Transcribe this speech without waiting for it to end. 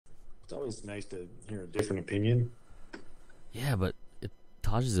It's always nice to hear a different opinion. Yeah, but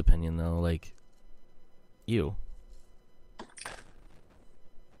Taj's opinion though, like, you.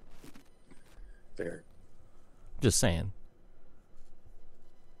 Fair. Just saying.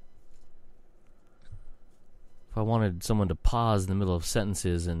 If I wanted someone to pause in the middle of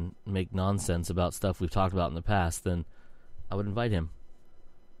sentences and make nonsense about stuff we've talked about in the past, then I would invite him.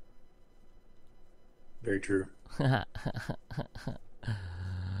 Very true.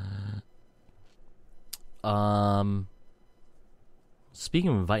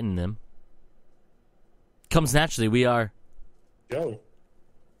 Speaking of inviting them, comes naturally. We are Joe.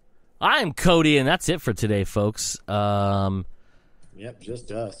 I'm Cody, and that's it for today, folks. Yep,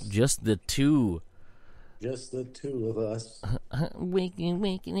 just us. Just the two. Just the two of us. Waking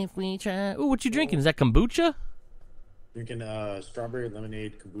if we try. Ooh, what you drinking? Is that kombucha? Drinking strawberry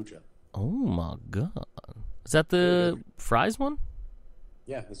lemonade kombucha. Oh my god. Is that the fries one?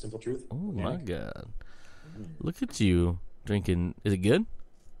 Yeah, the simple truth. Oh my god. Look at you drinking. Is it good?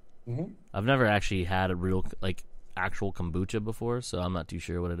 Mm-hmm. I've never actually had a real, like, actual kombucha before, so I'm not too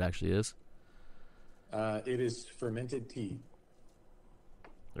sure what it actually is. It is fermented tea.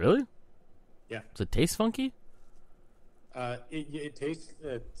 Really? Yeah. Does it taste funky? It tastes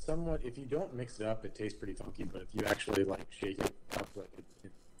somewhat. If you don't mix it up, it tastes pretty funky. But if you actually like shake it up like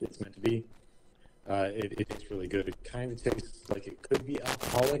it's meant to be, it tastes really good. It kind of tastes like it could be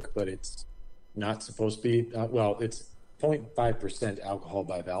alcoholic, but it's not supposed to be. Well, it's 0.5% alcohol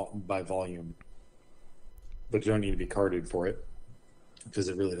by volume, but you don't need to be carded for it because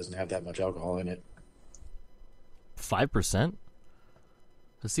it really doesn't have that much alcohol in it. 5%?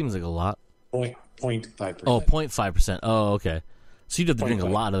 That seems like a lot. 0.5%. Oh, 0.5%. Oh, okay. So you'd have to drink a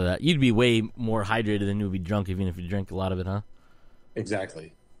 0.5. lot of that. You'd be way more hydrated than you would be drunk even if you drank a lot of it, huh?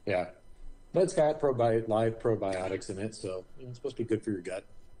 Exactly. Yeah. But it's got live probiotics in it, so it's supposed to be good for your gut.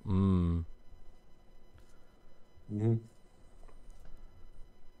 Mm. Mm-hmm.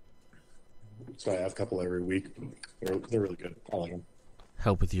 So I have a couple every week. They're really good. I like them.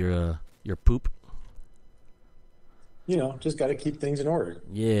 Help with your poop? Just got to keep things in order.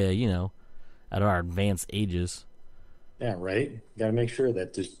 Yeah, at our advanced ages. Yeah, right? Got to make sure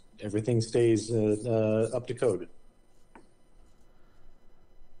that just everything stays up to code.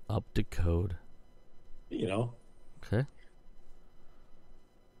 Up to code. Okay.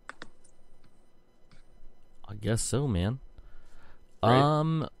 I guess so, man.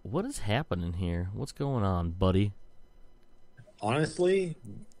 Right? What is happening here? What's going on, buddy? Honestly,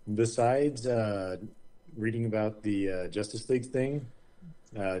 besides reading about the Justice League thing,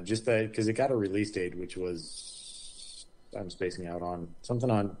 just that because it got a release date, which was I'm spacing out on something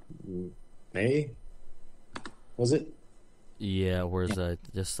on May. Was it? Yeah, whereas I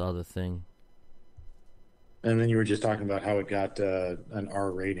just saw the thing. And then you were just talking about how it got an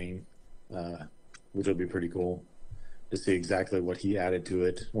R rating, which will be pretty cool to see exactly what he added to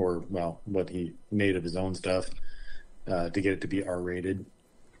it, or what he made of his own stuff to get it to be R rated.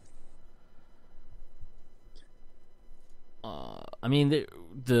 I mean,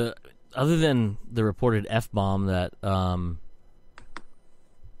 the other than the reported F-bomb that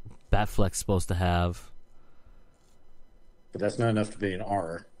Batfleck's supposed to have. But that's not enough to be an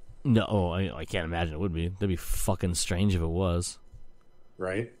R. No, I can't imagine it would be. That'd be fucking strange if it was.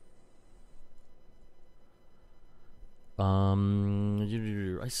 Right?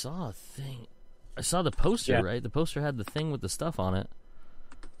 I saw a thing. I saw the poster, Yeah. right? The poster had the thing with the stuff on it.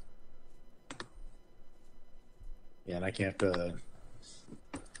 Yeah, and I can't.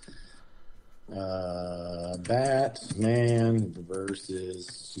 Batman versus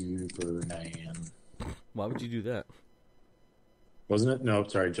Superman. Why would you do that? Wasn't it? No,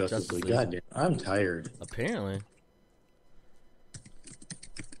 sorry, Justice League. God damn, I'm tired. Apparently.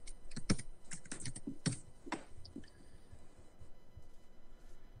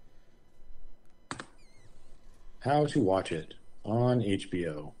 How to watch it on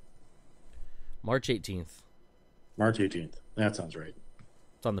HBO. March 18th. March 18th. That sounds right.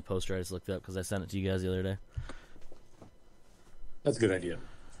 It's on the poster I just looked up because I sent it to you guys the other day. That's a good idea.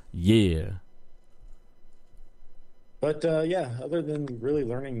 Yeah. But yeah, other than really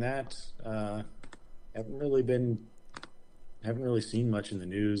learning that, haven't really seen much in the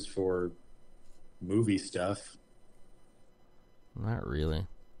news for movie stuff, Not really.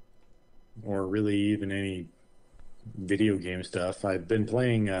 or really even any video game stuff. I've been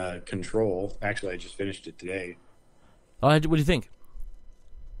playing Control. Actually, I just finished it today. Oh, what do you think?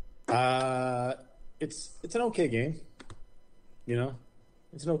 It's an okay game.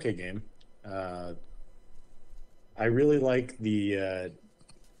 It's an okay game. I really like the.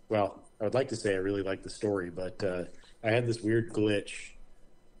 I would like to say I really like the story, but I had this weird glitch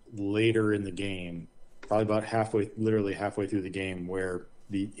later in the game, probably about literally halfway through the game, where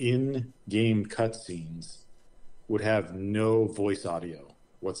the in-game cutscenes would have no voice audio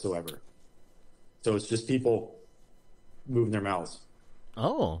whatsoever. So it's just people moving their mouths.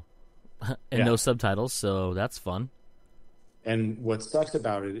 Oh, and Yeah. no subtitles, so that's fun. And what sucks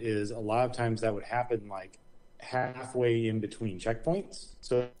about it is a lot of times that would happen like halfway in between checkpoints.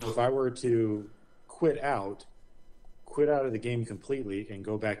 So if I were to quit out of the game completely and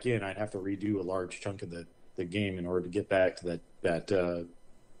go back in, I'd have to redo a large chunk of the game in order to get back to that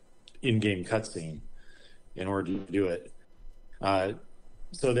in-game cutscene in order to do it.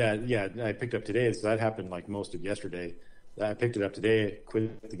 So that, yeah, I picked up today. So that happened like most of yesterday. I picked it up today,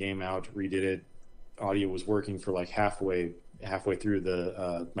 quit the game out, redid it. Audio was working for like halfway through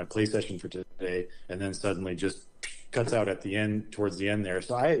the my play session for today, and then suddenly just cuts out at the end, towards the end there.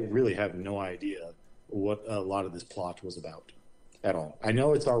 So I really have no idea what a lot of this plot was about at all. I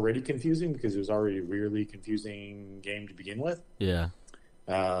know it's already confusing because it was already a really confusing game to begin with. Yeah.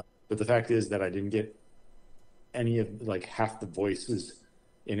 But the fact is that I didn't get any of like half the voices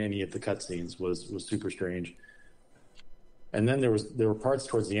in any of the cutscenes was super strange. And then there were parts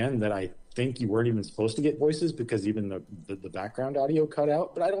towards the end that I think you weren't even supposed to get voices because even the background audio cut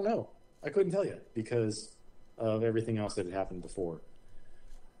out. But I don't know. I couldn't tell you because of everything else that had happened before.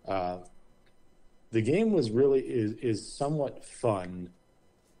 The game was really is somewhat fun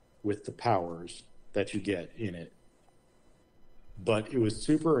with the powers that you get in it. But it was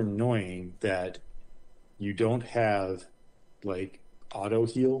super annoying that you don't have like auto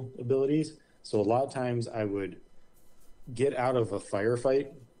heal abilities. So a lot of times I would get out of a firefight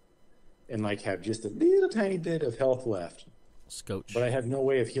and like have just a little tiny bit of health left. Scotch. But I have no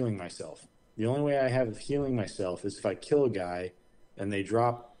way of healing myself. The only way I have of healing myself is if I kill a guy and they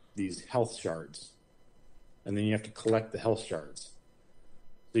drop these health shards. And then you have to collect the health shards.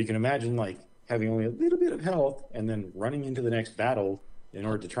 So you can imagine like having only a little bit of health and then running into the next battle in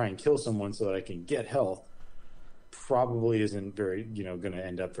order to try and kill someone so that I can get health probably isn't very, going to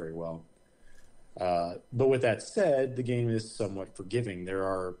end up very well. But with that said, the game is somewhat forgiving. There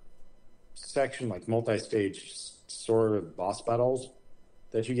are like multi-stage sort of boss battles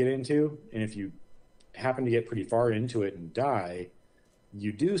that you get into, and if you happen to get pretty far into it and die,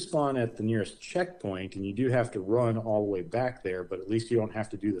 you do spawn at the nearest checkpoint, and you do have to run all the way back there, but at least you don't have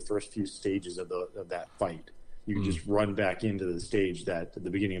to do the first few stages of that fight. You can just run back into the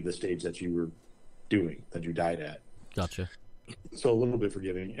beginning of the stage that you were doing, that you died at. Gotcha. So a little bit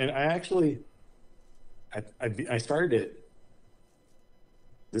forgiving. And I actually, I started it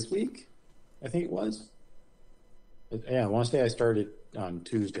this week, I think it was. Yeah, I want to say I started on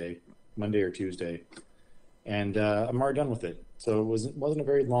Monday or Tuesday, and I'm already done with it. So it wasn't a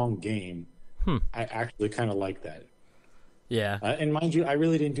very long game. I actually kind of like that. Yeah. And mind you, I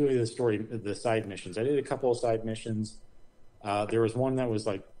really didn't do any of the side missions. I did a couple of side missions. There was one that was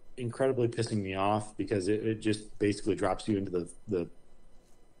like incredibly pissing me off because it just basically drops you into the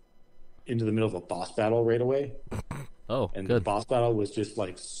middle of a boss battle right away. Oh, and good. The boss battle was just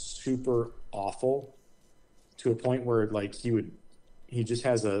like super awful to a point where like he just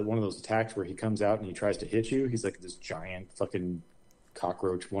has one of those attacks where he comes out and he tries to hit you. He's like this giant fucking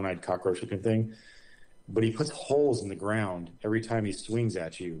one-eyed cockroach looking thing. But he puts holes in the ground every time he swings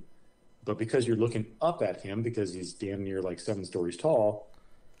at you. But because you're looking up at him, because he's damn near like 7 stories tall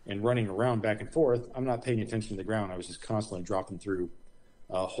and running around back and forth, I'm not paying attention to the ground. I was just constantly dropping through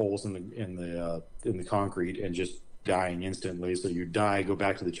holes in the concrete and just dying instantly. So you die, go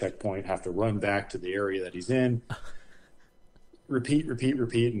back to the checkpoint, have to run back to the area that he's in. Repeat,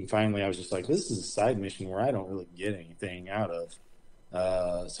 and finally I was just like, this is a side mission where I don't really get anything out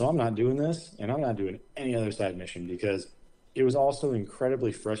of. So I'm not doing this, and I'm not doing any other side mission because it was also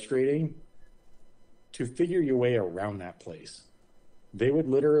incredibly frustrating to figure your way around that place. They would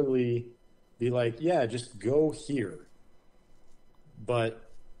literally be like, yeah, just go here,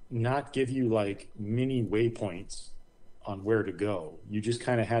 but not give you like mini waypoints on where to go. You just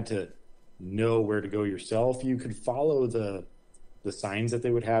kind of had to know where to go yourself. You could follow the signs that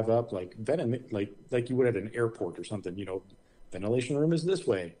they would have up, like you would at an airport or something, ventilation room is this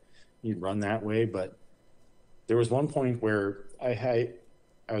way. You'd run that way. But there was one point where I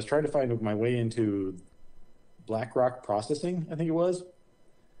was trying to find my way into Black Rock Processing, I think it was.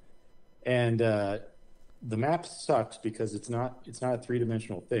 And the map sucks because it's not a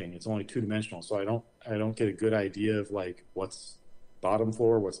 3-dimensional thing. It's only 2-dimensional. So I don't get a good idea of like what's bottom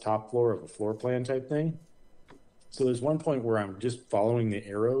floor, what's top floor of a floor plan type thing. So there's one point where I'm just following the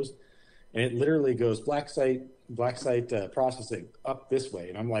arrows, and it literally goes black site processing up this way,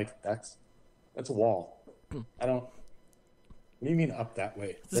 and I'm like, that's a wall. What do you mean up that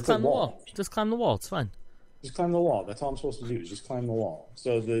way? Just That's a climb the wall. wall. Just climb the wall. It's fine. Just climb the wall. That's all I'm supposed to do. Is just climb the wall.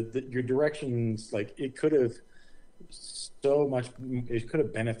 So your directions, like it could have so much. It could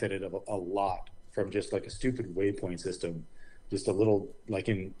have benefited a lot from just like a stupid waypoint system. Just a little like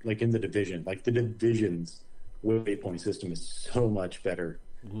in the division. Like the division's waypoint system is so much better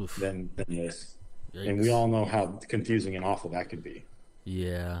than this. Yikes. And we all know how confusing and awful that could be.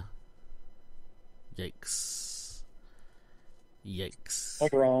 Yeah. Yikes.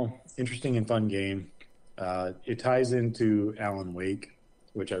 Overall, interesting and fun game. It ties into Alan Wake,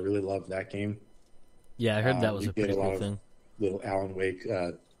 which I really love that game. Yeah, I heard that was a pretty cool thing. Little Alan Wake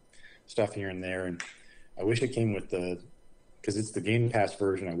stuff here and there, and I wish it came with because it's the Game Pass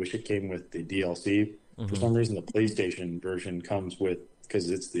version. I wish it came with the DLC. Mm-hmm. For some reason, the PlayStation version comes with, because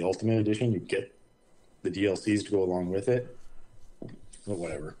it's the Ultimate Edition. You get the DLCs to go along with it. But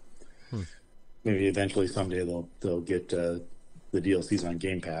whatever. Maybe eventually someday they'll get the DLCs on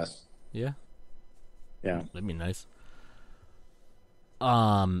Game Pass. Yeah. Yeah. That'd be nice.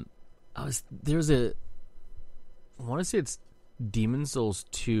 There's I want to say it's Demon Souls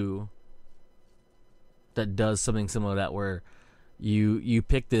 2 that does something similar to that, where you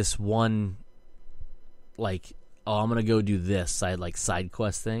pick this one, like, oh, I'm gonna go do this side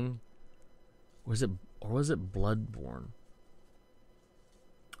quest thing. Was it Bloodborne?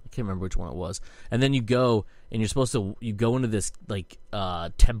 I can't remember which one it was. And then you go and you go into this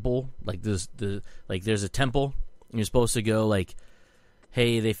temple, there's a temple, and you're supposed to go like,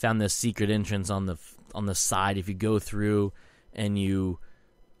 hey, they found this secret entrance on the side. If you go through and you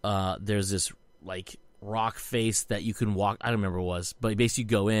there's this like rock face that you can walk. I don't remember what it was, but basically you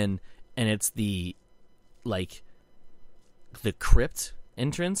go in and it's the crypt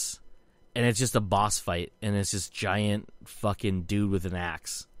entrance, and it's just a boss fight, and it's this giant fucking dude with an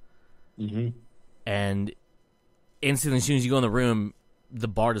axe. Mm-hmm. And instantly, as soon as you go in the room, the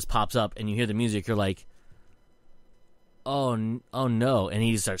bar just pops up, and you hear the music. You're like, oh no. And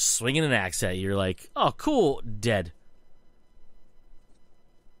he just starts swinging an axe at you. You're like, oh, cool, dead.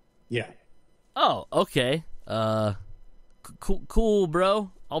 Yeah. Oh, okay. Cool,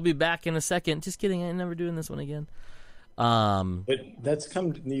 bro. I'll be back in a second. Just kidding. I ain't never doing this one again. But that's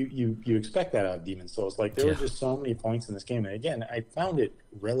you expect that out of Demon's Souls. Like, there were just so many points in this game. And again, I found it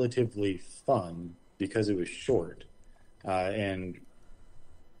relatively fun because it was short. And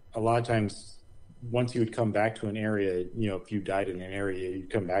a lot of times, once you would come back to an area, if you died in an area, you'd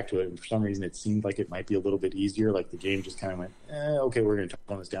come back to it. And for some reason, it seemed like it might be a little bit easier. Like the game just kind of went, okay, we're going to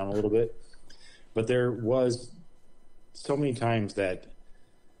tone this down a little bit. But there was so many times that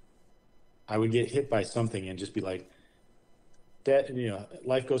I would get hit by something and just be like, dead,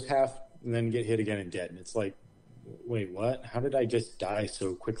 life goes half, and then get hit again and dead. And it's like, wait, what? How did I just die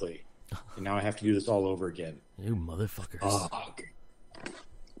so quickly? And now I have to do this all over again. You motherfuckers. Fuck.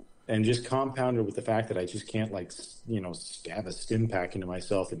 And just compounded with the fact that I just can't, stab a stim pack into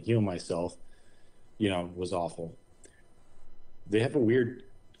myself and heal myself, was awful. They have a weird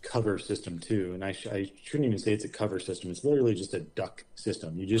cover system, too. And I shouldn't even say it's a cover system. It's literally just a duck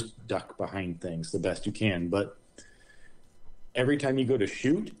system. You just duck behind things the best you can. But every time you go to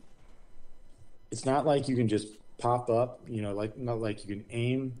shoot, it's not like you can just pop up, not like you can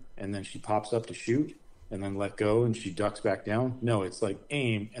aim and then she pops up to shoot and then let go and she ducks back down. No, it's like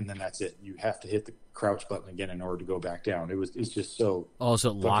aim and then that's it. You have to hit the crouch button again in order to go back down. It's just so. Oh,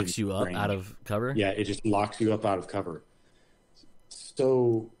 so it locks you up out of cover? Yeah, it just locks you up out of cover.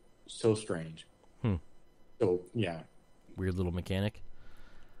 So strange. So, yeah. Weird little mechanic.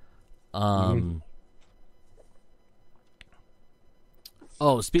 Oh,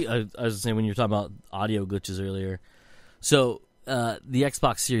 I was saying when you were talking about audio glitches earlier. So the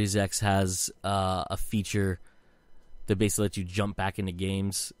Xbox Series X has a feature that basically lets you jump back into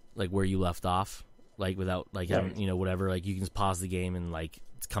games like where you left off, like without having whatever. Like you can just pause the game and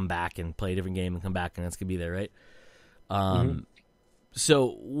come back and play a different game and come back and it's gonna be there, right?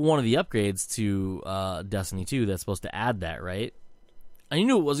 So one of the upgrades to Destiny 2 that's supposed to add that, right? And you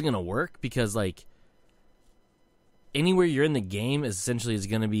knew it wasn't gonna work because anywhere you're in the game is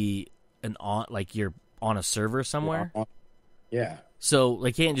going to be you're on a server somewhere. Yeah. So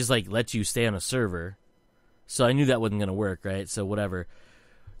they can't just let you stay on a server. So I knew that wasn't going to work, right? So whatever.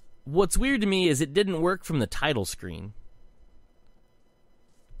 What's weird to me is it didn't work from the title screen.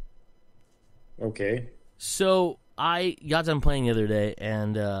 Okay. So I got done playing the other day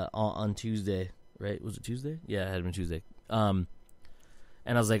and on Tuesday, right? Was it Tuesday? Yeah, it had been Tuesday.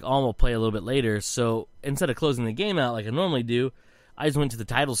 And I was like, oh, I'm going to play a little bit later. So instead of closing the game out like I normally do, I just went to the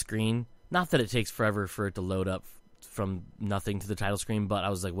title screen. Not that it takes forever for it to load up from nothing to the title screen, but I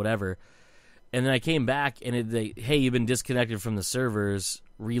was like, whatever. And then I came back, and hey, you've been disconnected from the servers.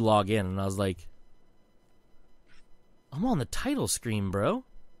 Re-log in, and I was like, I'm on the title screen, bro.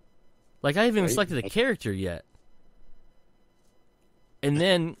 Like, I haven't even selected a character yet. And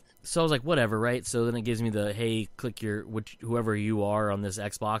then, so I was like, whatever, right? So then it gives me the, hey, click whoever you are on this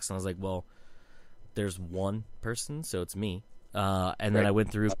Xbox. And I was like, well, there's one person, so it's me. And then I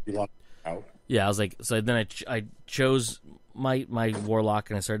went through. Yeah, I was like, so then I chose my Warlock,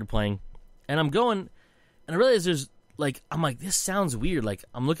 and I started playing. And I'm going, and I realized I'm like, this sounds weird. Like,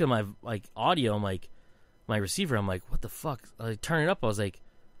 I'm looking at my, audio, I'm like, my receiver, I'm like, what the fuck? I turn it up, I was like,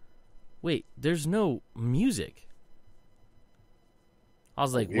 wait, there's no music. I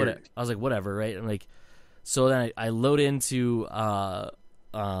was like, whatever, right? And like, so then I load into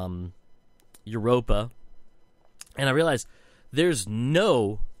Europa, and I realized there's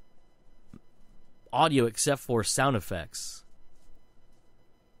no audio except for sound effects.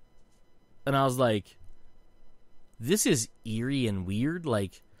 And I was like, this is eerie and weird,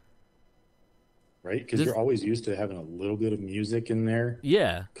 like, right? Because you're always used to having a little bit of music in there,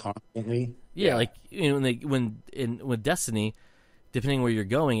 constantly. Yeah. Like, with Destiny, depending where you're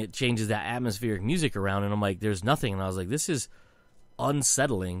going, it changes that atmospheric music around, and I'm like, there's nothing, and I was like, this is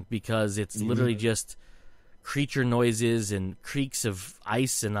unsettling because it's literally just creature noises and creaks of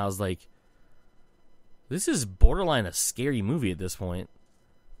ice, and I was like, this is borderline a scary movie at this point.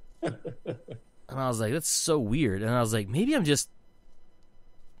 And I was like, that's so weird. And I was like, maybe I'm just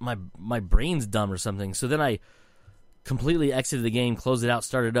my brain's dumb or something. So then I completely exited the game, closed it out,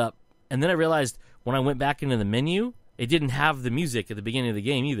 started up, and then I realized when I went back into the menu, it didn't have the music at the beginning of the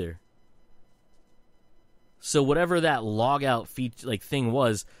game either. So whatever that log out thing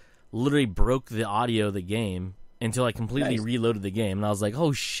was, literally broke the audio of the game until I completely reloaded the game. And I was like,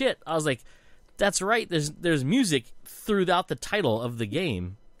 oh shit. I was like, that's right. There's music throughout the title of the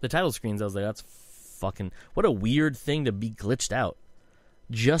game. The title screens, I was like, that's fucking... What a weird thing to be glitched out.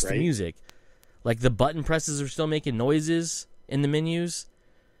 Just music. Like, the button presses are still making noises in the menus.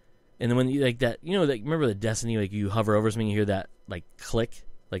 And then when you, like, that... You know, like, remember the Destiny, like, you hover over something, you hear that, like, click?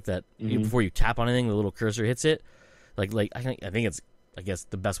 Like that... Before you tap on anything, the little cursor hits it. Like I think it's... I guess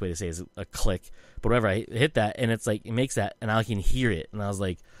the best way to say it is a click. But whatever, I hit that, and it's like... It makes that, and I can hear it. And I was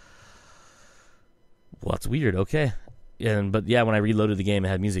like... Well, that's weird. Okay. But when I reloaded the game, it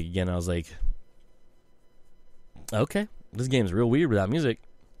had music again. I was like, okay, this game's real weird without music.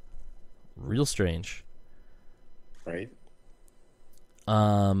 Real strange. Right.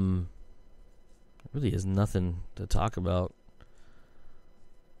 Really is nothing to talk about.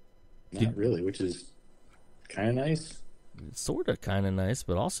 Not really, which is kind of nice. It's sort of kind of nice,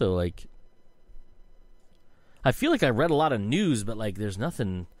 but also, like, I feel like I read a lot of news, but, like, there's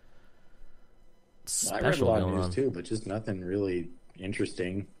nothing... I read a lot of news too, but just nothing really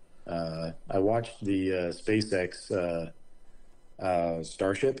interesting. I watched the SpaceX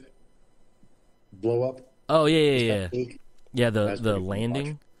Starship blow up. Oh yeah. The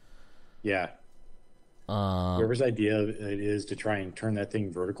landing. Yeah. Whoever's idea it is to try and turn that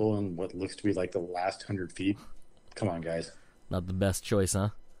thing vertical in what looks to be like the last 100 feet. Come on, guys. Not the best choice, huh?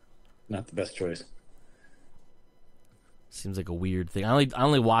 Not the best choice. Seems like a weird thing. I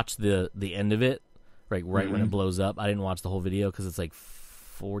only watched the end of it. Right when it blows up. I didn't watch the whole video because it's like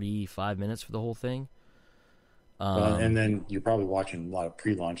 45 minutes for the whole thing. And then you're probably watching a lot of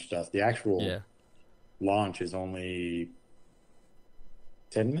pre-launch stuff. The actual launch is only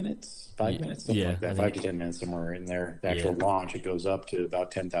 10 minutes, 5 minutes, something like that. 5 to 10 minutes, somewhere in there. The actual launch, it goes up to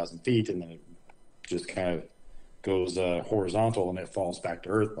about 10,000 feet, and then it just kind of goes horizontal, and it falls back to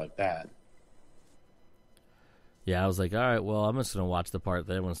Earth like that. Yeah, I was like, all right, well, I'm just going to watch the part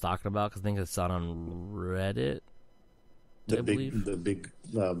that everyone's talking about because I think it's on Reddit. The big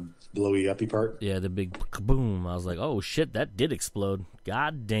blowy uppy part? Yeah, the big kaboom. I was like, oh, shit, that did explode.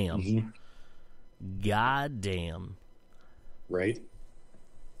 God damn. Mm-hmm. God damn. Right?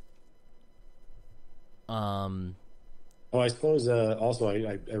 Oh, I suppose also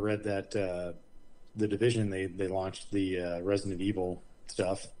I read that the Division, they launched the Resident Evil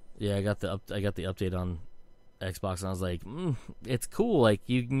stuff. Yeah, I got the update on Xbox, and I was like, it's cool. Like,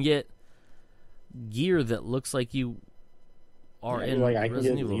 you can get gear that looks like you are in like I Resident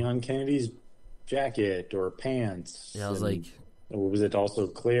can get Evil. Leon Kennedy's jacket or pants. Yeah, I was like, what was it? Also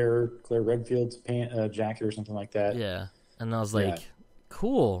Claire Redfield's jacket or something like that. Yeah, and I was like,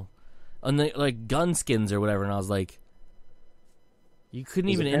 cool. And they, like, gun skins or whatever, and I was like, you couldn't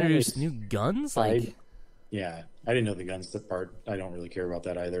even introduce new guns? Like, yeah, I didn't know the guns part. I don't really care about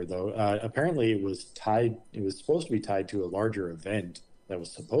that either, though. Apparently, it was supposed to be tied to a larger event that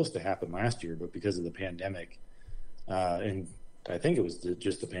was supposed to happen last year, but because of the pandemic, and I think it was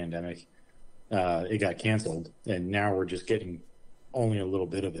just the pandemic, it got canceled, and now we're just getting only a little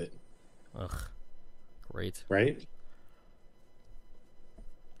bit of it. Ugh, great. Right?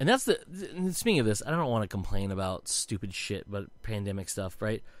 And that's speaking of this, I don't want to complain about stupid shit, but pandemic stuff,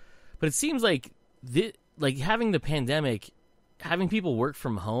 right? But it seems like having the pandemic, having people work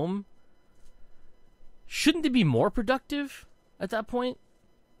from home, shouldn't it be more productive at that point?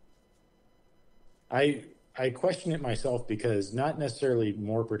 I question it myself, because not necessarily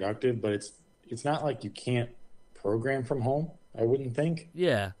more productive, but it's not like you can't program from home, I wouldn't think.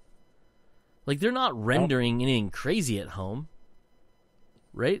 Yeah. Like, they're not rendering anything crazy at home.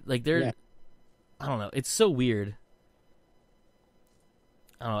 Right? Like, Yeah. I don't know. It's so weird.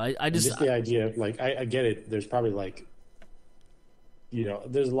 I don't know. I just the idea of, like, I get it. There's probably, like,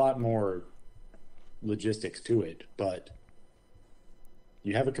 there's a lot more logistics to it, but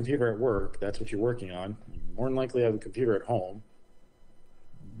you have a computer at work. That's what you're working on. You more than likely have a computer at home.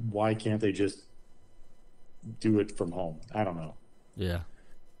 Why can't they just do it from home? I don't know. Yeah.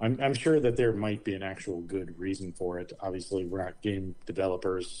 I'm sure that there might be an actual good reason for it. Obviously, we're not game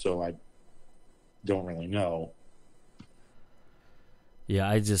developers, so I don't really know. Yeah,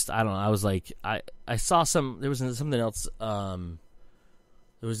 I don't know. I was like, I saw there was something else. There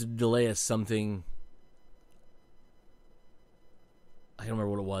was a delay of something. I don't remember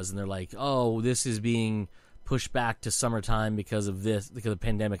what it was, and they're like, oh, this is being pushed back to summertime because of the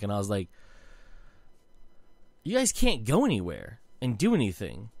pandemic. And I was like, you guys can't go anywhere and do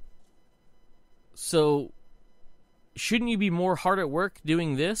anything. So shouldn't you be more hard at work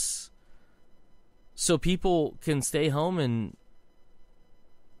doing this so people can stay home and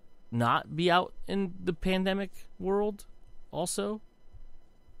not be out in the pandemic world also?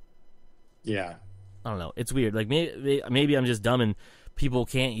 Yeah. I don't know. It's weird. Like, maybe I'm just dumb and people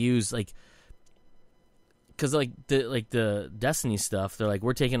can't use, like, because the Destiny stuff, they're like,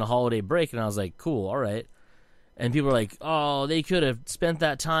 we're taking a holiday break, and I was like, cool, all right. And people are like, oh, they could have spent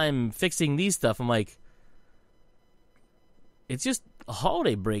that time fixing these stuff. I'm like, it's just a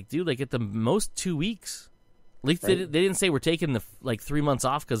holiday break, dude. Like, at the most 2 weeks. At least they didn't say we're taking 3 months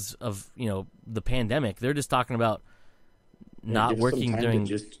off because of the pandemic. They're just talking about not working during.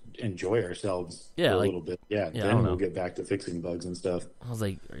 To just enjoy ourselves for a little bit. Yeah, then we'll get back to fixing bugs and stuff. I was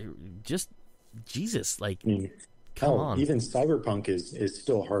like, just Jesus, like, I mean, come on. Even Cyberpunk is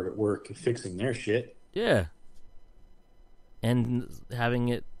still hard at work fixing their shit. Yeah. And having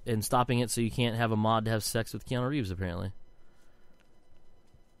it and stopping it so you can't have a mod to have sex with Keanu Reeves, apparently.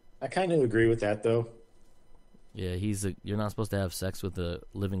 I kind of agree with that, though. Yeah, you're not supposed to have sex with a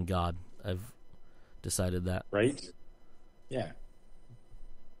living god. I've decided that. Right? Yeah.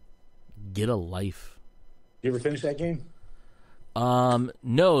 Get a life. You ever finish that game?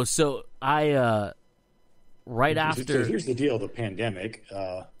 No. So I right after. So here's the deal: the pandemic.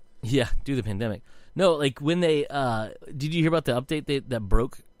 Yeah, do the pandemic. No, like when they did you hear about the update that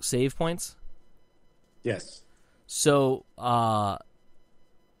broke save points? Yes. So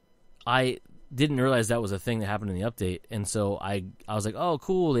I didn't realize that was a thing that happened in the update, and so I was like, oh,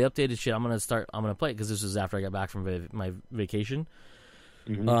 cool, they updated shit. I'm gonna play it because this was after I got back from my vacation.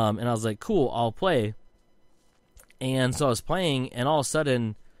 Mm-hmm. And I was like, cool, I'll play. And so I was playing, and all of a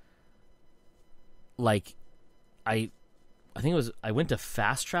sudden, like, I think it was, I went to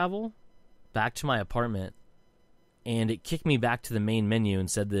fast travel back to my apartment, and it kicked me back to the main menu and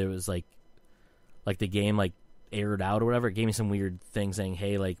said that it was like the game like aired out or whatever. It gave me some weird thing saying,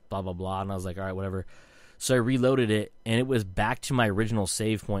 hey, like, blah, blah, blah. And I was like, all right, whatever. So I reloaded it, and it was back to my original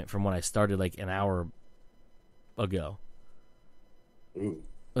save point from when I started like an hour ago. Ooh.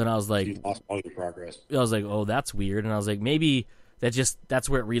 And I was like, you lost all your progress. I was like, oh, that's weird. And I was like, maybe that's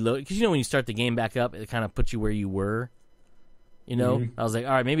where it reloaded. Because, when you start the game back up, it kind of puts you where you were. Mm-hmm. I was like,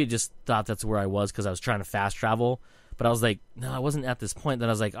 all right, maybe it just thought that's where I was because I was trying to fast travel. But I was like, no, I wasn't at this point. Then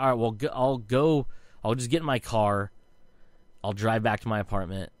I was like, all right, well, I'll just get in my car. I'll drive back to my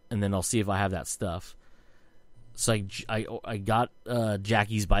apartment, and then I'll see if I have that stuff. So I got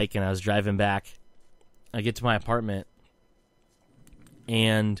Jackie's bike, and I was driving back. I get to my apartment,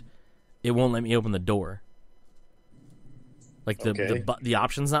 and it won't let me open the door. Like the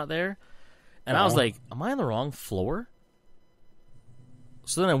option's not there. And I was like, am I on the wrong floor?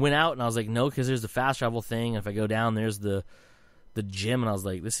 So then I went out and I was like, no, because there's the fast travel thing. And if I go down, there's the gym. And I was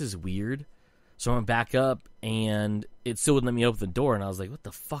like, this is weird. So I went back up and it still wouldn't let me open the door. And I was like, what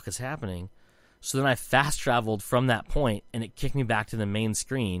the fuck is happening? So then I fast traveled from that point and it kicked me back to the main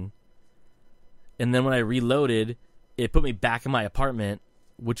screen. And then when I reloaded, it put me back in my apartment,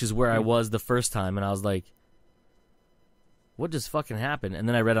 which is where I was the first time. And I was like, what just fucking happened? And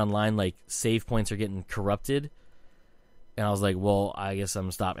then I read online, like, save points are getting corrupted. And I was like, well, I guess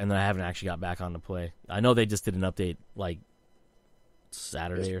I'm stopped. And then I haven't actually got back on to play. I know they just did an update like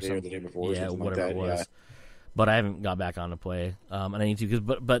Saturday or something. Or the day before, yeah, something whatever like that, it was. yeah. But I haven't got back on to play. And I need to.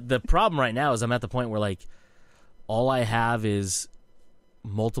 But the problem right now is I'm at the point where like all I have is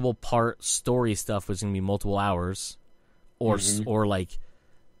multiple part story stuff, which is going to be multiple hours. Or like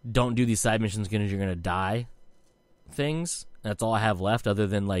don't do these side missions because you're going to die things. That's all I have left other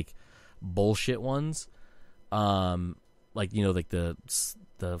than like bullshit ones. Like, you know, like the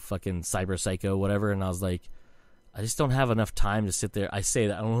fucking cyber psycho, whatever. And I was like, I just don't have enough time to sit there. I say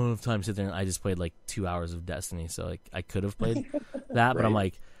that I don't have enough time to sit there, and I just played like 2 hours of Destiny. So like I could have played that, but I'm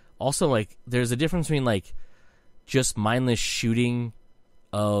like, also like there's a difference between like just mindless shooting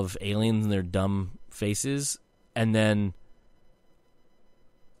of aliens and their dumb faces, and then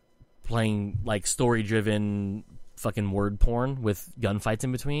playing like story-driven fucking word porn with gunfights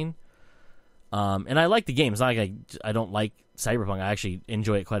in between. And I like the game. It's not like I don't like Cyberpunk. I actually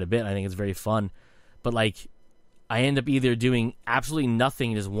enjoy it quite a bit. I think it's very fun. But like, I end up either doing absolutely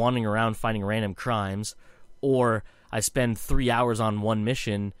nothing, just wandering around fighting random crimes, or I spend 3 hours on one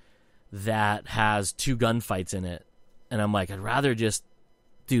mission that has 2 gunfights in it. And I'm like, I'd rather just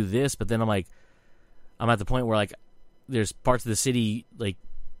do this. But then I'm like, I'm at the point where like, there's parts of the city, like,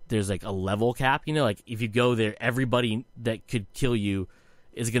 there's like a level cap, you know, like if you go there, everybody that could kill you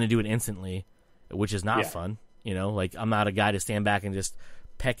is going to do it instantly, which is not fun. You know, like I'm not a guy to stand back and just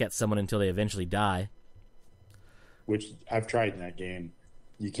peck at someone until they eventually die. Which I've tried in that game.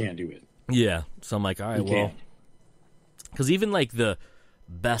 You can't do it. Yeah. So I'm like, all right, well, because even like the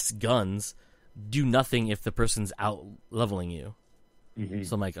best guns do nothing if the person's out leveling you. Mm-hmm.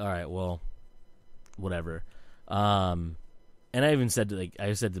 So I'm like, all right, well, whatever. And I even said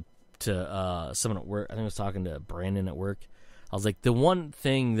to someone at work, I think I was talking to Brandon at work. I was like, the one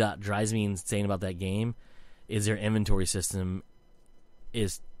thing that drives me insane about that game is their inventory system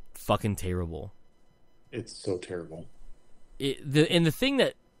is fucking terrible. It's so terrible. The thing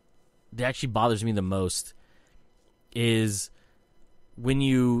that actually bothers me the most is when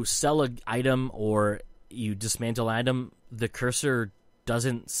you sell an item or you dismantle an item, the cursor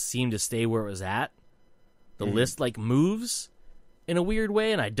doesn't seem to stay where it was at. The list like moves in a weird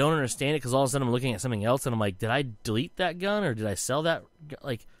way, and I don't understand it because all of a sudden I'm looking at something else and I'm like, did I delete that gun or did I sell that?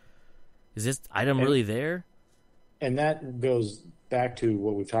 Like, is this item really there? And that goes back to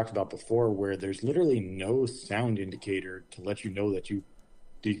what we've talked about before, where there's literally no sound indicator to let you know that you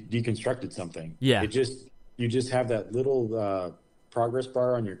deconstructed something. Yeah. You just have that little progress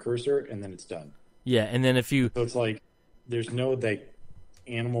bar on your cursor, and then it's done. Yeah, and then so it's like there's no like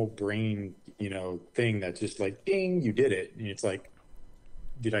animal brain, thing that's just like, ding, you did it, and it's like,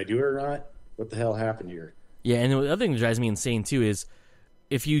 did I do it or not? What the hell happened here? Yeah, and the other thing that drives me insane too is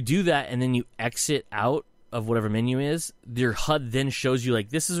if you do that and then you exit out of whatever menu is, your HUD then shows you like,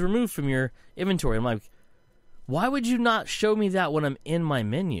 this is removed from your inventory. I'm like, why would you not show me that when I'm in my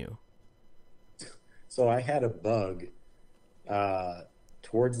menu? So I had a bug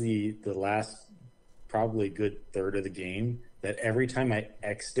towards the last probably good third of the game that every time I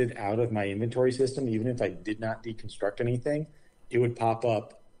exited out of my inventory system, even if I did not deconstruct anything, it would pop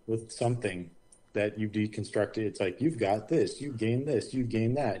up with something that you deconstructed. It's like, you've got this, you gained this, you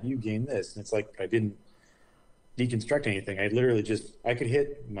gained that, you gained this. And it's like, I didn't deconstruct anything. I literally I could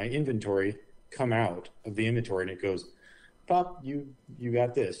hit my inventory, come out of the inventory, and it goes, pop, you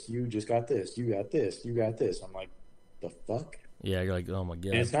got this, you just got this, you got this, you got this. I'm like, the fuck? Yeah, you're like, oh my God.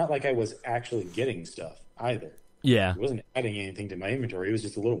 And it's not like I was actually getting stuff either. Yeah. It wasn't adding anything to my inventory. It was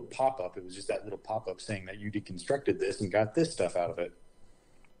just a little pop-up. It was just that little pop-up saying that you deconstructed this and got this stuff out of it.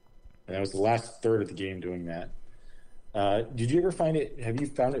 And that was the last third of the game doing that. Did you ever have you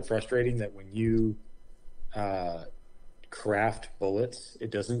found it frustrating that when you craft bullets,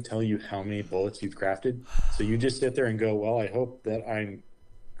 it doesn't tell you how many bullets you've crafted? So you just sit there and go, well, I hope that I'm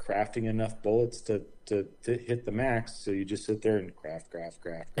crafting enough bullets to hit the max. So you just sit there and craft.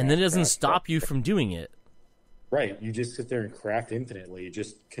 And then it doesn't stop you from doing it. Right. You just sit there and craft infinitely. It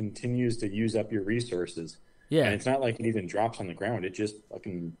just continues to use up your resources. Yeah. And it's not like it even drops on the ground. It just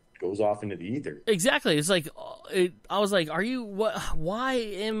fucking goes off into the ether. Exactly. It's like, I was like, why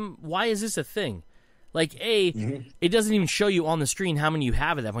is this a thing? Like, it doesn't even show you on the screen how many you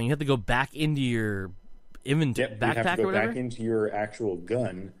have at that point. You have to go back into your inventory, backpack or whatever. You have to go back into your actual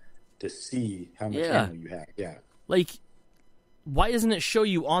gun to see how much ammo you have. Yeah. Like, why doesn't it show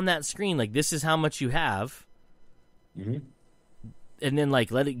you on that screen, like, this is how much you have? Mm-hmm. And then like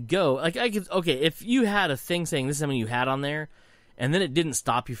let it go. Like if you had a thing saying this is how many you had on there, and then it didn't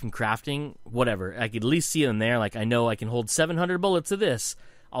stop you from crafting, whatever, I could at least see it in there. Like, I know I can hold 700 bullets of this.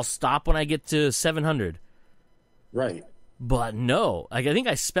 I'll stop when I get to 700. Right. But no, like I think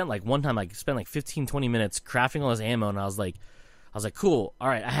I spent like one time, like spent like 15, 20 minutes crafting all this ammo, and I was like, cool, all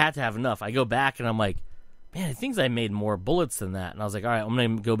right, I had to have enough. I go back and I'm like, man, I think I made more bullets than that. And I was like, all right, I'm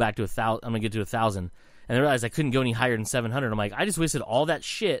gonna go back to 1,000. I'm gonna get to 1,000, and I realized I couldn't go any higher than 700. I'm like, I just wasted all that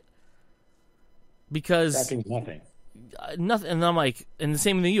shit because Crafting nothing. nothing. And I'm like, and the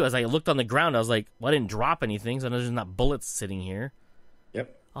same with you. As I looked on the ground, I was like, well, I didn't drop anything, so there's not bullets sitting here.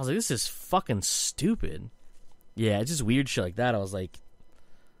 Yep. I was like, this is fucking stupid. Yeah, it's just weird shit like that. I was like,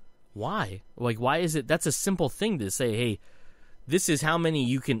 why? Like, why is it? That's a simple thing to say. Hey, this is how many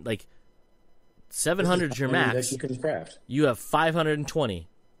you can, like, 700 is your max. That you can craft. You have 520.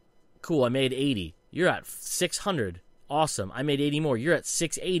 Cool, I made 80. You're at 600. Awesome, I made 80 more. You're at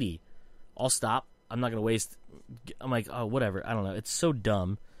 680. I'll stop. I'm not gonna waste. I'm like, oh, whatever. I don't know. It's so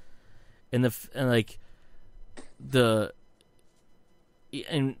dumb. And and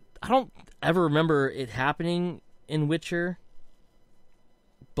I don't ever remember it happening in Witcher.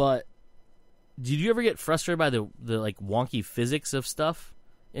 But did you ever get frustrated by the like wonky physics of stuff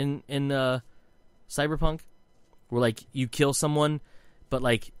in Cyberpunk, where like you kill someone, but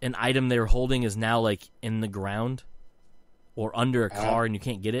like an item they're holding is now like in the ground or under a car and you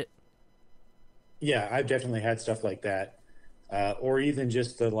can't get it? Yeah, I've definitely had stuff like that. Or even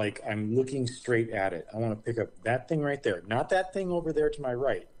just the, like, I'm looking straight at it. I want to pick up that thing right there. Not that thing over there to my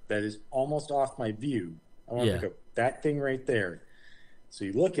right. That is almost off my view. I want to pick up that thing right there. So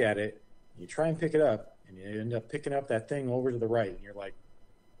you look at it, you try and pick it up, and you end up picking up that thing over to the right. And you're like,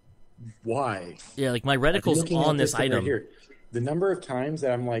 why? Yeah, like my reticle's on this item. Right here. The number of times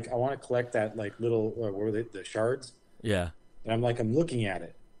that I'm like, I want to collect that, like, little, what were they, the shards? Yeah. And I'm like, I'm looking at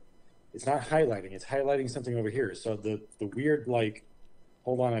it. It's not highlighting. It's highlighting something over here. So the weird, like,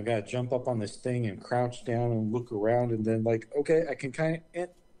 hold on, I've got to jump up on this thing and crouch down and look around, and then, like, okay, I can kind of,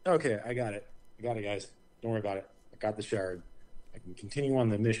 okay, I got it. I got it, guys. Don't worry about it. I got the shard. I can continue on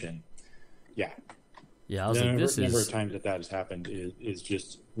the mission. Yeah. Yeah, I was like, this is... The number of times that has happened is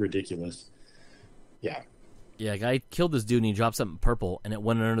just ridiculous. Yeah. Yeah, like I killed this dude, and he dropped something purple, and it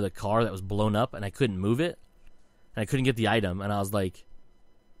went under the car that was blown up, and I couldn't move it, and I couldn't get the item, and I was like...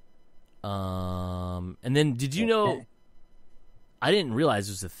 and then did you know, I didn't realize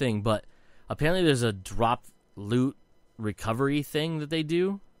it was a thing, but apparently there's a drop loot recovery thing that they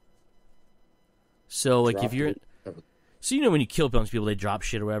do. So like drop if you're, so you know when you kill a bunch of people, they drop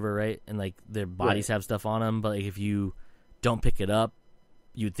shit or whatever, right? And like their bodies have stuff on them, but like if you don't pick it up,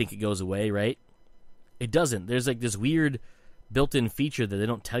 you'd think it goes away, right? It doesn't. There's like this weird built-in feature that they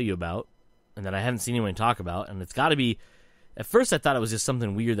don't tell you about, and that I haven't seen anyone talk about, and it's got to be. At first, I thought it was just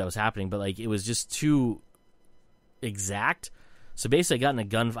something weird that was happening, but like it was just too exact. So basically, I got in a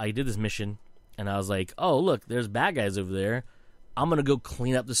gun. I did this mission, and I was like, "Oh, look, there's bad guys over there. I'm gonna go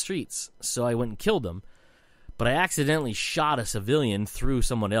clean up the streets." So I went and killed them, but I accidentally shot a civilian through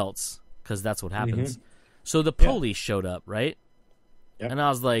someone else because that's what happens. Mm-hmm. So the police showed up, right? Yep. And I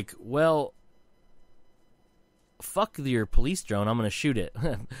was like, "Well, fuck your police drone. I'm gonna shoot it."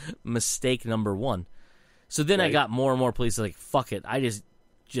 Mistake number one. So then I got more and more police like, fuck it. I just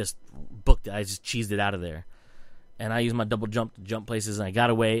booked it. I just cheesed it out of there. And I used my double jump to jump places, and I got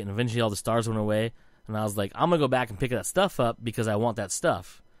away, and eventually all the stars went away. And I was like, I'm going to go back and pick that stuff up because I want that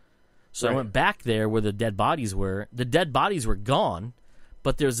stuff. So I went back there where the dead bodies were. The dead bodies were gone,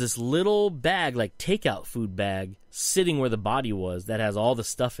 but there's this little bag, like takeout food bag, sitting where the body was that has all the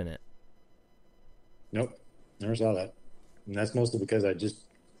stuff in it. Nope. Never saw that. And that's mostly because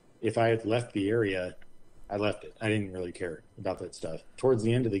if I had left the area... I left it. I didn't really care about that stuff. Towards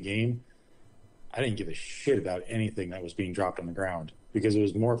the end of the game, I didn't give a shit about anything that was being dropped on the ground because it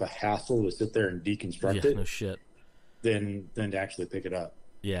was more of a hassle to sit there and deconstruct it no shit. than to actually pick it up.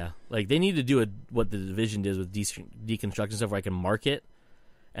 Yeah. Like, they need to do what the Division does with deconstruction stuff where I can mark it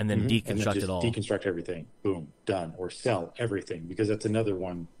and then deconstruct it all. Deconstruct everything. Boom. Done. Or sell everything, because that's another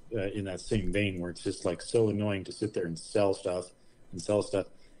one in that same vein where it's just, like, so annoying to sit there and sell stuff.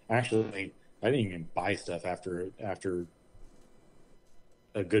 Actually... I didn't even buy stuff after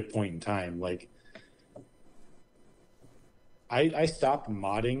a good point in time. Like, I stopped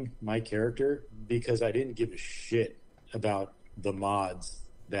modding my character because I didn't give a shit about the mods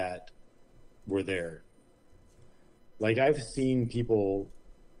that were there. Like, I've seen people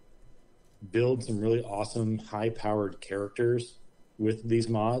build some really awesome, high-powered characters with these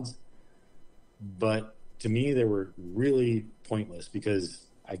mods, but to me, they were really pointless because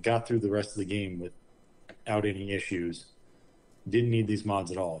I got through the rest of the game without any issues. Didn't need these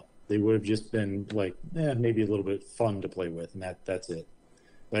mods at all. They would have just been like, maybe a little bit fun to play with, and that's it.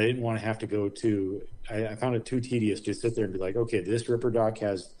 But I didn't want to have to go to... I found it too tedious to sit there and be like, okay, this Ripper Doc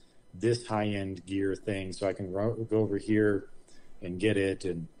has this high-end gear thing so I can go over here and get it.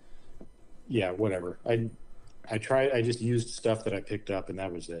 And yeah, whatever. I just used stuff that I picked up, and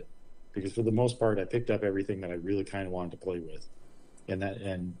that was it. Because for the most part, I picked up everything that I really kind of wanted to play with.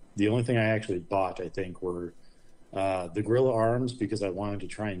 And the only thing I actually bought, I think, were the Gorilla Arms, because I wanted to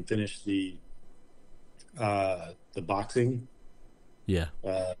try and finish the boxing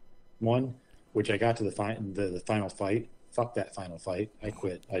one, which I got to the final fight. Fuck that final fight. I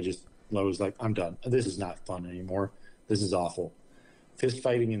quit. I was like, I'm done. This is not fun anymore. This is awful. Fist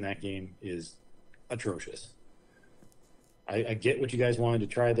fighting in that game is atrocious. I get what you guys wanted to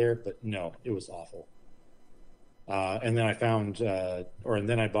try there, but no, it was awful. And then I found, and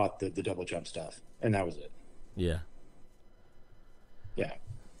then I bought the double jump stuff, and that was it. Yeah. Yeah.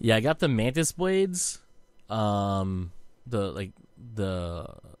 Yeah, I got the Mantis Blades, the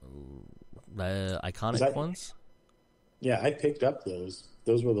iconic ones. Yeah, I picked up those.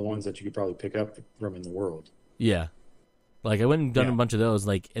 Those were the ones that you could probably pick up from in the world. Yeah. Like, I went and done a bunch of those.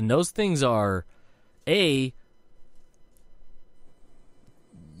 Like, and those things are, you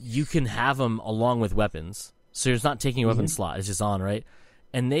can have them along with weapons. So it's not taking a weapon slot. It's just on, right?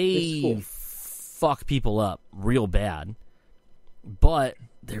 And they fuck people up real bad. But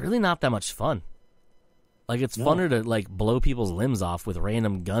they're really not that much fun. Like, it's funner to, like, blow people's limbs off with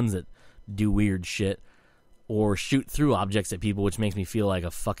random guns that do weird shit. Or shoot through objects at people, which makes me feel like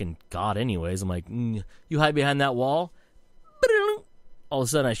a fucking god anyways. I'm like, you hide behind that wall? All of a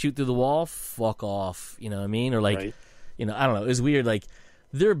sudden I shoot through the wall? Fuck off. You know what I mean? Or like, I don't know. It's weird. Like,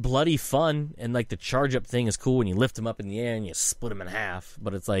 they're bloody fun, and like the charge up thing is cool when you lift them up in the air and you split them in half.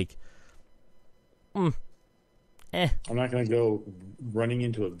 But it's like, I'm not going to go running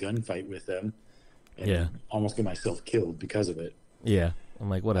into a gunfight with them and almost get myself killed because of it. Yeah. I'm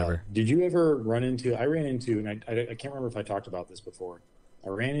like, whatever. Did you ever run into, I ran into, and I can't remember if I talked about this before. I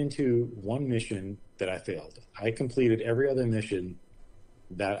ran into one mission that I failed. I completed every other mission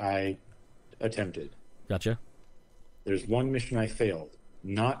that I attempted. Gotcha. There's one mission I failed,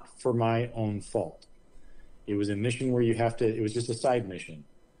 not for my own fault. It was a mission where it was just a side mission.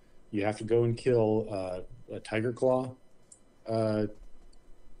 You have to go and kill a Tiger Claw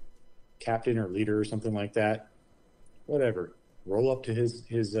captain or leader or something like that. Whatever. Roll up to his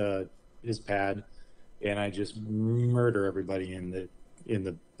pad, and I just murder everybody in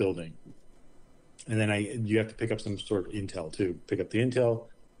the building. And then you have to pick up some sort of intel too. Pick up the intel,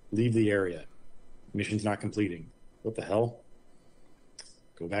 leave the area. Mission's not completing. What the hell?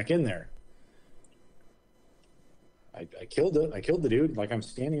 Go back in there. I killed the dude. Like, I'm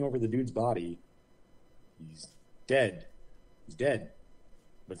standing over the dude's body. He's dead. He's dead.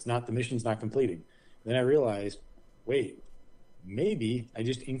 But the mission's not completing. Then I realized, wait, maybe I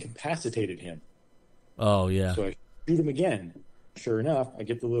just incapacitated him. Oh, yeah. So I shoot him again. Sure enough, I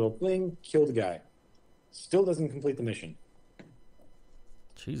get the little bling, kill the guy. Still doesn't complete the mission.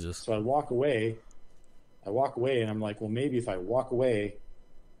 Jesus. So I walk away, and I'm like, well, maybe if I walk away,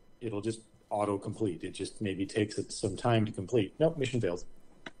 it'll just auto-complete. It just maybe takes it some time to complete. Nope, mission fails.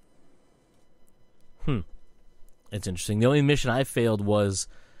 It's interesting. The only mission I failed was,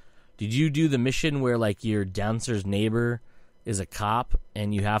 did you do the mission where, like, your downstairs neighbor is a cop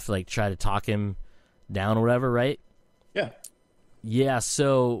and you have to, like, try to talk him down or whatever, right? Yeah. Yeah,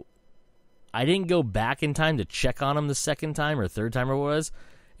 so I didn't go back in time to check on him the second time or third time or what it was,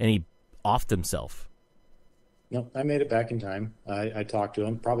 and he offed himself. No, I made it back in time. I talked to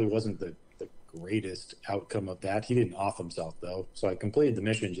him. Probably wasn't the greatest outcome of that. He didn't off himself, though. So I completed the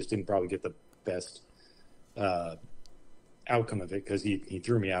mission, just didn't probably get the best outcome of it because he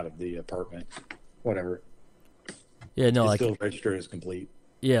threw me out of the apartment. Whatever. Yeah, no, it's still registered as complete.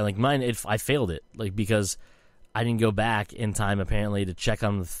 Yeah, like mine, I failed it, like, because I didn't go back in time apparently to check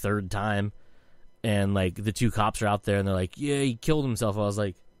on him the third time, and like the two cops are out there and they're like, "Yeah, he killed himself." I was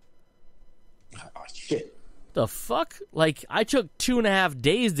like, "Oh shit, the fuck!" Like, I took 2.5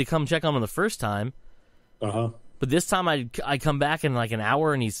 days to come check on him the first time. But this time I come back in like an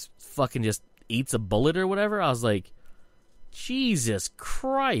hour and he's fucking just eats a bullet or whatever. I was like, Jesus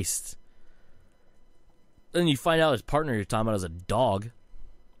Christ. Then you find out his partner you're talking about is a dog.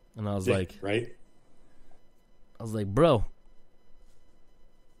 And I was like... Right? I was like, bro.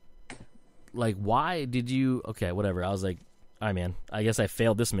 Like, why did you... Okay, whatever. I was like, all right, man. I guess I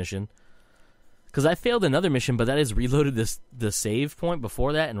failed this mission. Because I failed another mission, but that is reloaded the save point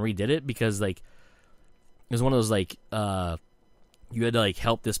before that and redid it because, like, it was one of those, like, you had to, like,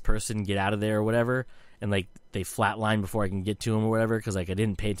 help this person get out of there or whatever, and, like, they flatlined before I can get to him or whatever because, like, I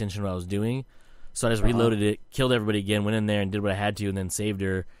didn't pay attention to what I was doing. So I just reloaded it, killed everybody again, went in there and did what I had to, and then saved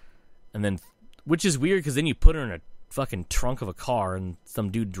her. And then, which is weird because then you put her in a fucking trunk of a car and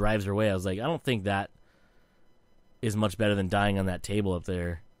some dude drives her away. I was like, I don't think that is much better than dying on that table up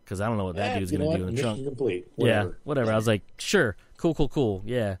there, because I don't know what that dude's going to do in the trunk. Complete. Yeah, whatever. I was like, sure, cool.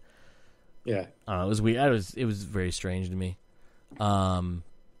 Yeah. Yeah. It was weird. It was very strange to me. You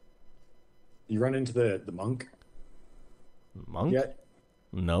run into the monk? Monk? Yet?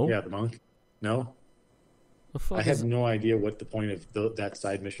 No. Yeah, the monk. No? The fuck I have no idea what the point of that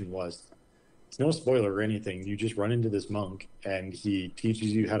side mission was. It's no spoiler or anything. You just run into this monk, and he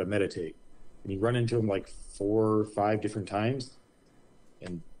teaches you how to meditate. And you run into him like 4 or 5 different times,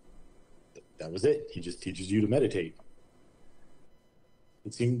 and that was it. He just teaches you to meditate.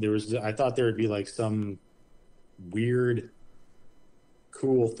 It seemed I thought there would be like some weird,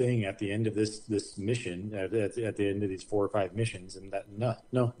 cool thing at the end of this mission, at the end of these 4 or 5 missions, and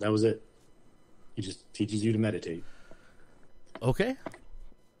no, that was it. He just teaches you to meditate. Okay.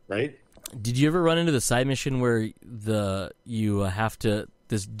 Right? Did you ever run into the side mission where this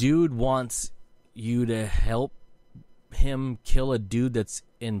dude wants you to help him kill a dude that's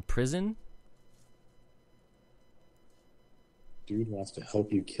in prison? Dude wants to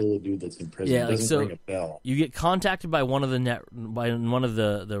help you kill a dude that's in prison. Yeah, It doesn't ring a bell. You get contacted by one of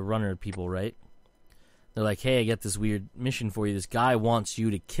the runner people, right? They're like, "Hey, I got this weird mission for you. This guy wants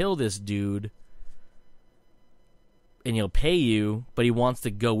you to kill this dude, and he'll pay you, but he wants to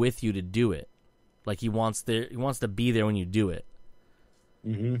go with you to do it. Like he wants to be there when you do it."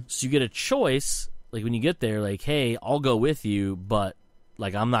 Mm-hmm. So you get a choice. Like when you get there, like, "Hey, I'll go with you, but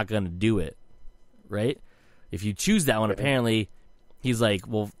like I'm not gonna do it," right? If you choose that one, apparently he's like,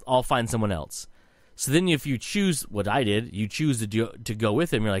 "Well, I'll find someone else." So then if you choose what I did, you choose to go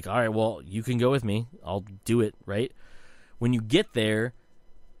with him. You're like, "All right, well, you can go with me. I'll do it," right? When you get there,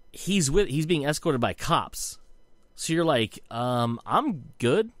 he's being escorted by cops. So you're like, I'm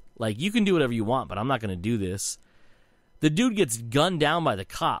good. Like, you can do whatever you want, but I'm not going to do this. The dude gets gunned down by the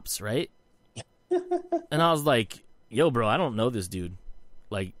cops, right? And I was like, yo, bro, I don't know this dude.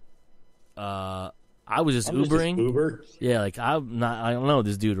 Like, I was just Ubering. Uber? Yeah, like I don't know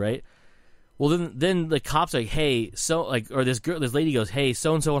this dude, right? Well, then the cops are like, "Hey, this lady goes, 'Hey,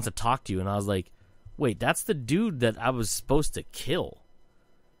 so and so wants to talk to you,' and I was like, wait, that's the dude that I was supposed to kill,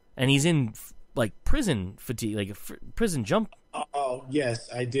 and he's in like prison fatigue, like prison jump." Oh yes,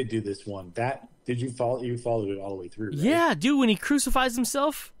 I did do this one. You followed it all the way through? Right? Yeah, dude, when he crucifies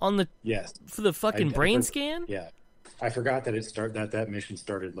himself on the for the fucking brain scan. Yeah, I forgot that that mission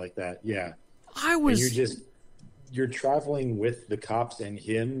started like that. Yeah. And you're traveling with the cops and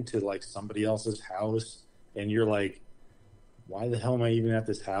him to like somebody else's house, and you're like, why the hell am I even at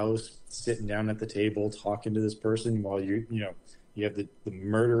this house, sitting down at the table talking to this person while you have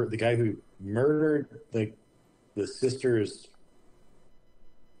the guy who murdered the sister's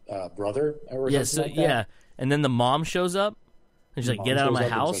brother or something like that. Yeah, and then the mom shows up and she's like, "Get out of my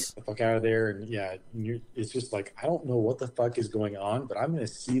house, like, the fuck out of there!" And it's just like, I don't know what the fuck is going on, but I'm going to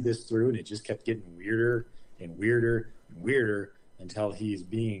see this through. And it just kept getting weirder and weirder and weirder until he's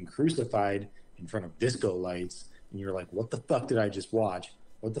being crucified in front of disco lights, and you're like, what the fuck did I just watch?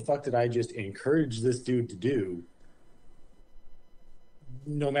 What the fuck did I just encourage this dude to do?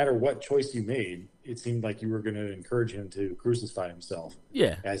 No matter what choice you made, it seemed like you were going to encourage him to crucify himself.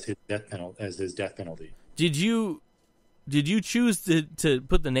 Yeah, as his death penalty. Did you choose to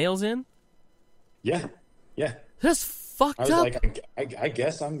put the nails in? Yeah. That's fucked up. I was like, I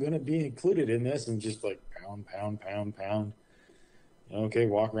guess I'm going to be included in this, and just like pound. Okay,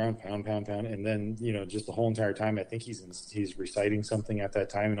 walk around, pound. And then, just the whole entire time, I think he's reciting something at that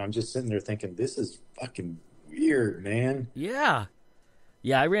time, and I'm just sitting there thinking, this is fucking weird, man. Yeah,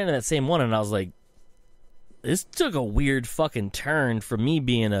 I ran into that same one, and I was like, this took a weird fucking turn from me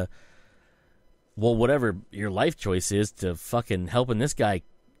being whatever your life choice is, to fucking helping this guy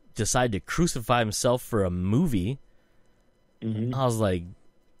decide to crucify himself for a movie. Mm-hmm. I was like,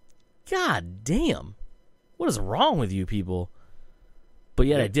 God damn, what is wrong with you people? But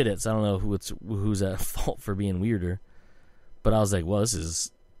yet I did it, so I don't know who's at fault for being weirder. But I was like, well, this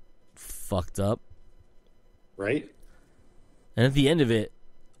is fucked up. Right? And at the end of it,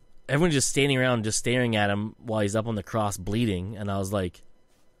 everyone's just standing around, just staring at him while he's up on the cross bleeding. And I was like,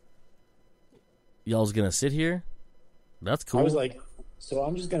 y'all's gonna sit here? That's cool. I was like, so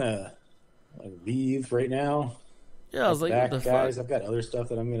I'm just gonna leave right now. Yeah, I was like, back, guys, I've got other stuff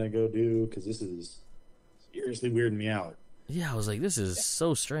that I'm gonna go do, because this is seriously weirding me out. Yeah, I was like, this is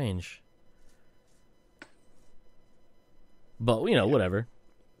so strange. But whatever.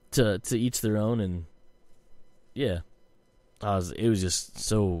 To each their own, and yeah, it was just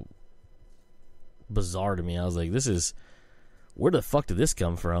so bizarre to me. I was like, where the fuck did this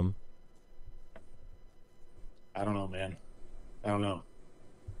come from? I don't know, man. I don't know.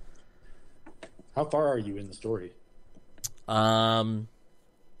 How far are you in the story? I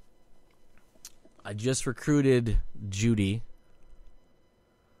just recruited Judy.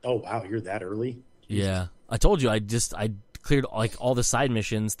 Oh wow, you're that early? Jesus. Yeah, I told you I cleared like all the side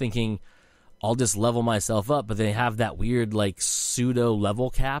missions, thinking I'll just level myself up, but they have that weird like pseudo level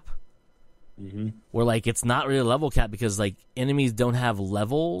cap, where like it's not really a level cap because like enemies don't have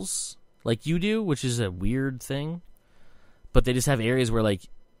levels like you do, which is a weird thing. But they just have areas where like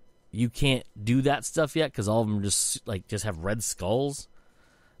you can't do that stuff yet because all of them just have red skulls,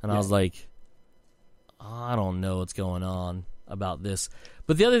 and I was like, I don't know what's going on about this.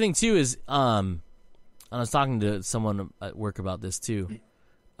 But the other thing too is, I was talking to someone at work about this too.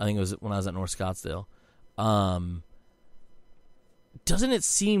 I think it was when I was at North Scottsdale. Doesn't it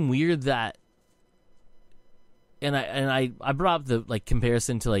seem weird that? And I brought up the like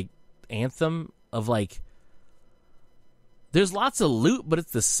comparison to like Anthem of like, there's lots of loot, but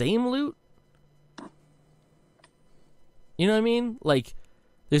it's the same loot. You know what I mean? Like,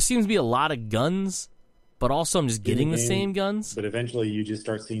 there seems to be a lot of guns, but also I'm just getting the same guns. But eventually you just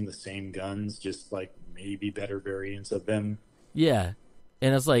start seeing the same guns, just like maybe better variants of them. Yeah.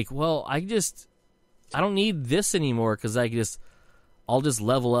 And it's like, well, I don't need this anymore because I'll just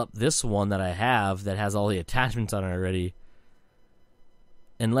level up this one that I have that has all the attachments on it already.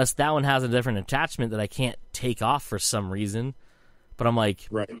 Unless that one has a different attachment that I can't take off for some reason. But I'm like,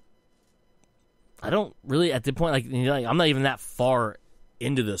 right. I don't really, at the point, like I'm not even that far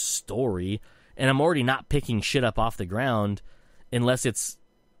into the story, and I'm already not picking shit up off the ground unless it's,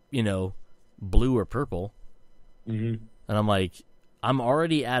 blue or purple. Mm-hmm. And I'm like, I'm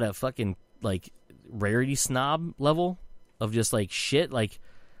already at a fucking, like, rarity snob level of just, like, shit. Like,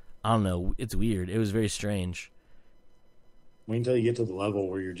 I don't know. It's weird. It was very strange. Wait until you get to the level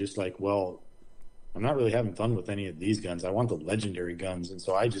where you're just like, well, I'm not really having fun with any of these guns. I want the legendary guns. And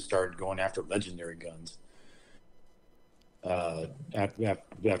so I just started going after legendary guns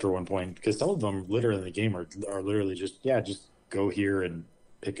after one point. Because some of them literally in the game are literally just go here and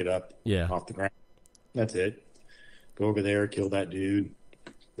pick it up off the ground. That's it. Go over there, kill that dude.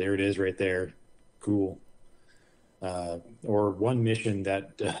 There it is right there. Cool. Or one mission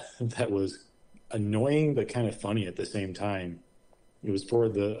that that was annoying but kind of funny at the same time. It was for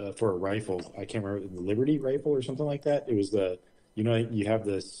a rifle. I can't remember, the Liberty rifle or something like that. It was you have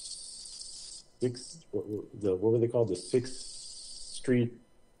the what were they called? The 6th Street.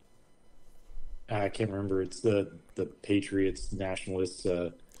 I can't remember. It's the Patriots, Nationalists.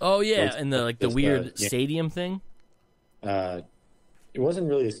 Oh yeah, and the weird stadium thing. It wasn't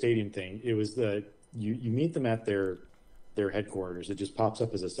really a stadium thing. It was you meet them at their headquarters. It just pops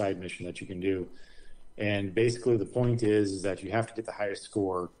up as a side mission that you can do. And basically the point is that you have to get the highest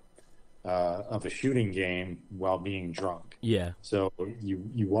score of a shooting game while being drunk. Yeah. So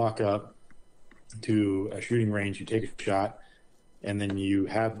you walk up to a shooting range, you take a shot, and then you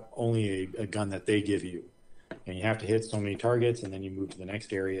have only a gun that they give you. And you have to hit so many targets, and then you move to the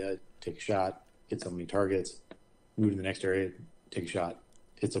next area, take a shot, hit so many targets, move to the next area, take a shot,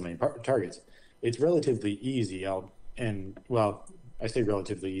 hit so many targets. It's relatively easy. I say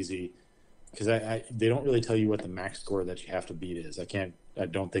relatively easy because they don't really tell you what the max score that you have to beat is. I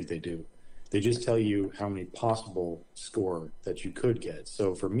don't think they do. They just tell you how many possible score that you could get.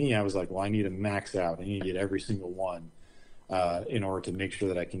 So for me, I was like, well, I need to max out. I need to get every single one in order to make sure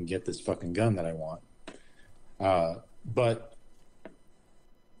that I can get this fucking gun that I want. But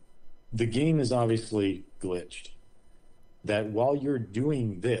the game is obviously glitched. That while you're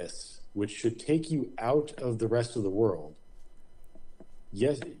doing this, which should take you out of the rest of the world,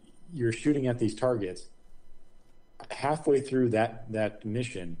 yes, you're shooting at these targets. Halfway through that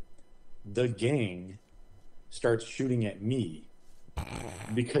mission, the gang starts shooting at me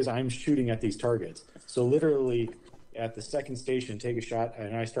because I'm shooting at these targets. So literally at the second station, take a shot,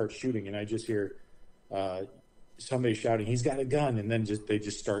 and I start shooting, and I just hear somebody shouting, "He's got a gun!" And then they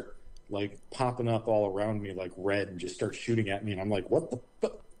just start like popping up all around me like red and just start shooting at me, and I'm like, "What the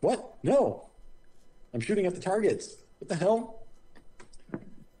fuck? What? No, I'm shooting at the targets. What the hell?"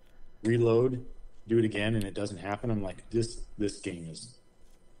 Reload, do it again, and it doesn't happen. I'm like, this game's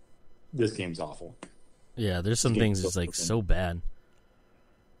awful. Yeah, there's some things that's like so bad.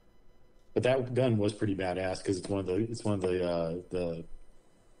 But that gun was pretty badass because it's one of the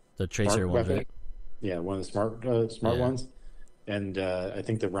tracer ones, right? Yeah, one of the smart ones, and I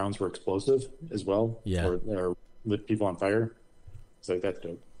think the rounds were explosive as well. Yeah, or lit people on fire. So that's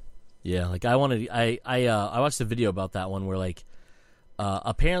dope. Yeah, like I watched a video about that one where like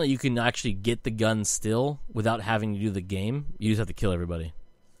apparently you can actually get the gun still without having to do the game. You just have to kill everybody.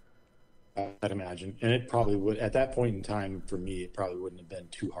 I'd imagine, and it probably would at that point in time for me. It probably wouldn't have been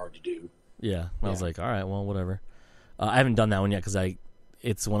too hard to do. Yeah, I was like, all right, well, whatever. I haven't done that one yet because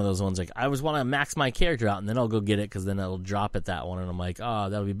it's one of those ones like I always want to max my character out and then I'll go get it because then it'll drop at that one and I'm like, oh,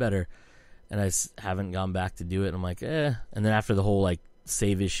 that'll be better. And I haven't gone back to do it. And I'm like, eh. And then after the whole like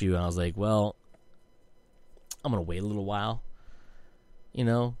save issue, I was like, well, I'm gonna wait a little while. You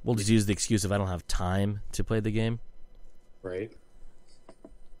know, we'll just use the excuse if I don't have time to play the game. Right.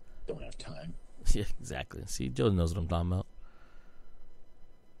 Don't have time. Yeah, exactly. See, Joe knows what I'm talking about.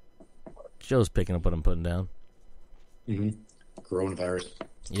 Joe's picking up what I'm putting down. Mm-hmm. Coronavirus.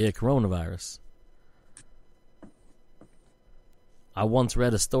 Yeah, coronavirus. I once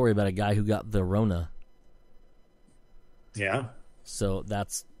read a story about a guy who got the Rona. Yeah. So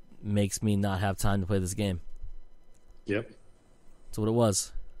that's makes me not have time to play this game. Yep. That's what it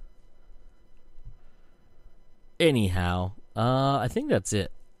was. Anyhow, I think that's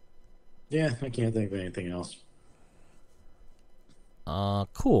it. Yeah, I can't think of anything else.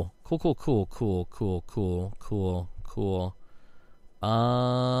 Cool.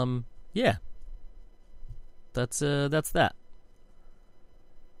 Yeah. That's that.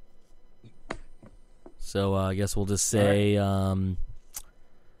 So I guess we'll just say,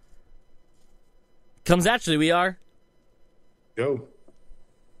 comes actually we are. Go.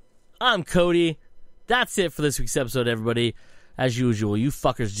 I'm Cody. That's it for this week's episode, everybody. As usual, you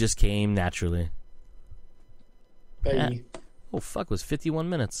fuckers just came naturally. Bye. Oh, fuck, it was 51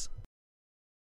 minutes.